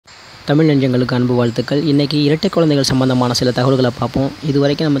தமிழ் நெஞ்சங்களுக்கு அன்பு வாழ்த்துக்கள். இன்றைக்கி இரட்டை குழந்தைகள் சம்பந்தமான சில தகவல்களை பார்ப்போம். இது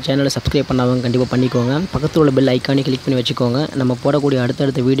வரைக்கும் நம்ம சேனலை சப்ஸ்கிரைப் பண்ணாதவங்க கண்டிப்பாக பண்ணிக்கோங்க. பக்கத்தில் உள்ள பெல் ஐக்கானி கிளிக் பண்ணி வச்சுக்கோங்க. நம்ம போடக்கூடிய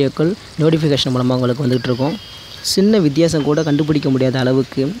அடுத்தடுத்த வீடியோக்கள் நோட்டிஃபிகேஷன் மூலமாக உங்களுக்கு வந்துகிட்ருக்கோம். சின்ன வித்தியாசம் கூட கண்டுபிடிக்க முடியாத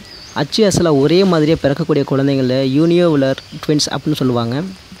அளவுக்கு அச்சு அசலாக ஒரே மாதிரியாக பிறக்கக்கூடிய குழந்தைங்கள யூனியோவுலர் ட்வின்ஸ் அப்படின்னு சொல்லுவாங்க.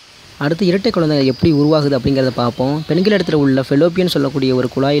 அடுத்து இரட்டை குழந்தைகள் எப்படி உருவாகுது அப்படிங்கிறத பார்ப்போம். பெண்களிடத்தில் உள்ள ஃபெலோப்பியன் சொல்லக்கூடிய ஒரு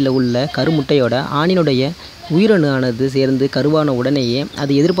குழாயில் உள்ள கருமுட்டையோட ஆணினுடைய உயிரணு ஆனது சேர்ந்து கருவான உடனேயே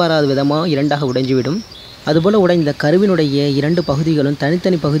அது எதிர்பாராத விதமாக இரண்டாக உடைஞ்சிவிடும். அதுபோல் உடைந்த கருவினுடைய இரண்டு பகுதிகளும்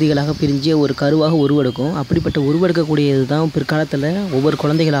தனித்தனி பகுதிகளாக பிரிஞ்சு ஒரு கருவாக உருவெடுக்கும். அப்படிப்பட்ட உருவெடுக்கக்கூடியது தான் பிற்காலத்தில் ஒவ்வொரு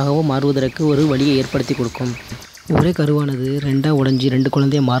குழந்தைகளாகவும் மாறுவதற்கு ஒரு வழியை ஏற்படுத்தி கொடுக்கும். ஒரே கருவானது ரெண்டாக உடைஞ்சி ரெண்டு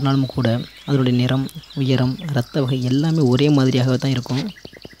குழந்தைய மாறினாலும் கூட அதனுடைய நிறம், உயரம், இரத்த வகை எல்லாமே ஒரே மாதிரியாகவே தான் இருக்கும்.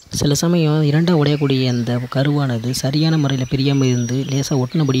 சில சமயம் இரண்டாக உடையக்கூடிய அந்த கருவானது சரியான முறையில் பிரியாமல் இருந்து லேசாக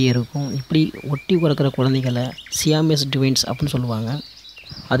ஒட்டினபடியே இருக்கும். இப்படி ஒட்டி பிறக்கிற குழந்தைகளை சியாமேஸ் ட்வின்ஸ் அப்படின்னு சொல்லுவாங்க.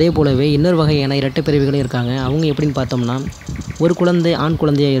 அதே போலவே இன்னொரு வகையான இரட்டை பிறவிகளும் இருக்காங்க. அவங்க எப்படின்னு பார்த்தோம்னா, ஒரு குழந்தை ஆண்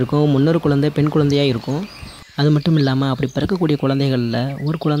குழந்தையாக இருக்கும், இன்னொரு குழந்தை பெண் குழந்தையாக இருக்கும். அது மட்டும் இல்லாமல் அப்படி பிறக்கக்கூடிய குழந்தைகளில்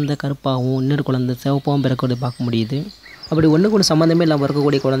ஒரு குழந்தை கருப்பாகவும் இன்னொரு குழந்தை சிவப்பாகவும் பிறக்கிறத பார்க்க முடியுது. அப்படி ஒன்றுக்கு ஒன்று சம்மந்தமே இல்லாமல்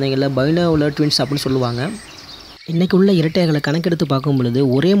பிறக்கக்கூடிய குழந்தைகளில் பைனோகுலர் ட்வின்ஸ் அப்படின்னு சொல்லுவாங்க. இன்றைக்கி உள்ள இரட்டையர்களை கணக்கெடுத்து பார்க்கும் பொழுது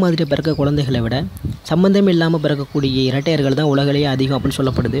ஒரே மாதிரி பிறக்க குழந்தைகளை விட சம்பந்தமே இல்லாமல் பிறக்கக்கூடிய இரட்டையர்கள் தான் உலகிலேயே அதிகம் அப்படின்னு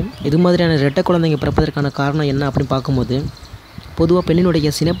சொல்லப்படுது. இது மாதிரியான இரட்டை குழந்தைங்க பிறப்பதற்கான காரணம் என்ன அப்படின்னு பார்க்கும்போது, பொதுவாக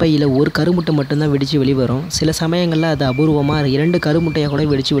பெண்ணினுடைய சினைப்பையில் ஒரு கருமுட்டை மட்டும்தான் வெடித்து வெளிவரும். சில சமயங்களில் அது அபூர்வமாக 2 கருமுட்டையாக கூட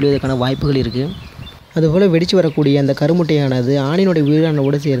வெடித்து வெளிவதற்கான வாய்ப்புகள் இருக்குது. அதுபோல் வெடித்து வரக்கூடிய அந்த கருமுட்டையானது ஆணினுடைய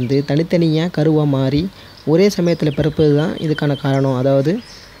உயிரானோடு சேர்ந்து தனித்தனியாக கருவாக மாறி ஒரே சமயத்தில் பிறப்பது தான் இதுக்கான காரணம். அதாவது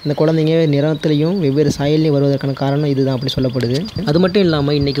இந்த குழந்தைங்க நிறத்துலையும் வெவ்வேறு சாயல்லையும் வருவதற்கான காரணம் இதுதான் அப்படி சொல்லப்படுது. அது மட்டும்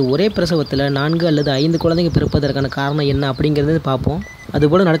இல்லாமல் இன்றைக்கி ஒரே பிரசவத்தில் 4 அல்லது 5 குழந்தைங்க பிறப்பதற்கான காரணம் என்ன அப்படிங்கிறது பார்ப்போம்.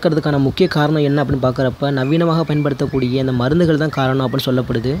 அதுபோல் நடக்கிறதுக்கான முக்கிய காரணம் என்ன அப்படின்னு பார்க்குறப்ப நவீனமாக பயன்படுத்தக்கூடிய அந்த மருந்துகள் தான் காரணம் அப்படின்னு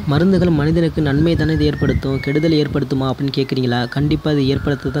சொல்லப்படுது. மருந்துகள் மனிதனுக்கு நன்மை தானே இது ஏற்படுத்தும், கெடுதல் ஏற்படுத்துமா அப்படின்னு கேட்குறீங்களா? கண்டிப்பாக இது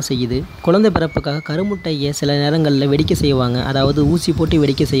ஏற்படுத்த தான் செய்யுது. குழந்தை பிறப்புக்காக கருமுட்டையை சில நேரங்களில் வெடிக்க செய்வாங்க, அதாவது ஊசி போட்டு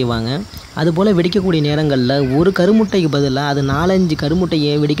வெடிக்க செய்வாங்க. அதுபோல் வெடிக்கக்கூடிய நேரங்களில் ஒரு கருமுட்டைக்கு பதிலாக அது 4-5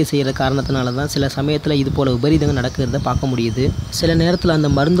 கருமுட்டையை வெடிக்க செய்கிற காரணத்தினால தான் சில சமயத்தில் இது போல் விபரீதங்கள் நடக்கிறத பார்க்க முடியுது. சில நேரத்தில் அந்த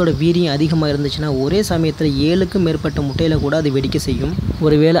மருந்தோட வீரியம் அதிகமாக இருந்துச்சுன்னா ஒரே சமயத்தில் 7க்கும் மேற்பட்ட முட்டையில் கூட அது வெடிக்க செய்யும்.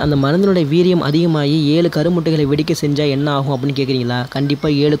 ஒருவேளை அந்த மருந்தினுடைய வீரியம் அதிகமாகி 7 கருமுட்டைகளை வெடிக்க செஞ்சால் என்ன ஆகும் அப்படின்னு கேட்குறீங்களா?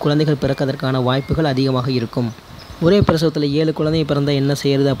 கண்டிப்பாக 7 குழந்தைகள் பிறக்கிறதுக்கான வாய்ப்புகள் அதிகமாக இருக்கும். ஒரே பிரசவத்தில் 7 குழந்தைங்க பிறந்தால் என்ன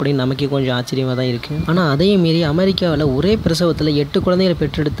செய்கிறது அப்படின்னு நமக்கே கொஞ்சம் ஆச்சரியமாக தான் இருக்குது. ஆனால் அதையும் மீறி அமெரிக்காவில் ஒரே பிரசவத்தில் 8 குழந்தைகளை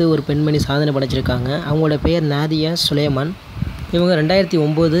பெற்றெடுத்து ஒரு பெண்மணி சாதனை படைச்சிருக்காங்க. அவங்களோட பெயர் நாதியா சுலைமான். இவங்க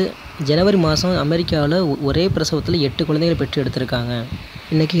 2009 ஜனவரி மாதம் அமெரிக்காவில் ஒரே பிரசவத்தில் 8 குழந்தைகளை பெற்று எடுத்திருக்காங்க.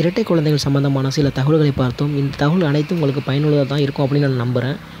 இன்றைக்கி இரட்டை குழந்தைகள் சம்பந்தமான சில தகவல்களை பார்த்தோம். இந்த தகவல் அனைத்தும் உங்களுக்கு பயனுள்ளதாக தான் இருக்கும் அப்படின்னு நான்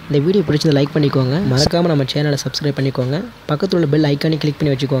நம்புகிறேன். இந்த வீடியோ பிடிச்சதை லைக் பண்ணிக்கோங்க, மறக்காமல் நம்ம சேனலை சப்ஸ்கிரைப் பண்ணிக்கோங்க. பக்கத்தில் உள்ள பெல் ஐக்கானி கிளிக்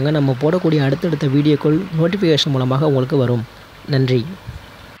பண்ணி வச்சுக்கோங்க. நம்ம போடக்கூடிய அடுத்தடுத்த வீடியோக்கள் நோட்டிஃபிகேஷன் மூலமாக உங்களுக்கு வரும். நன்றி.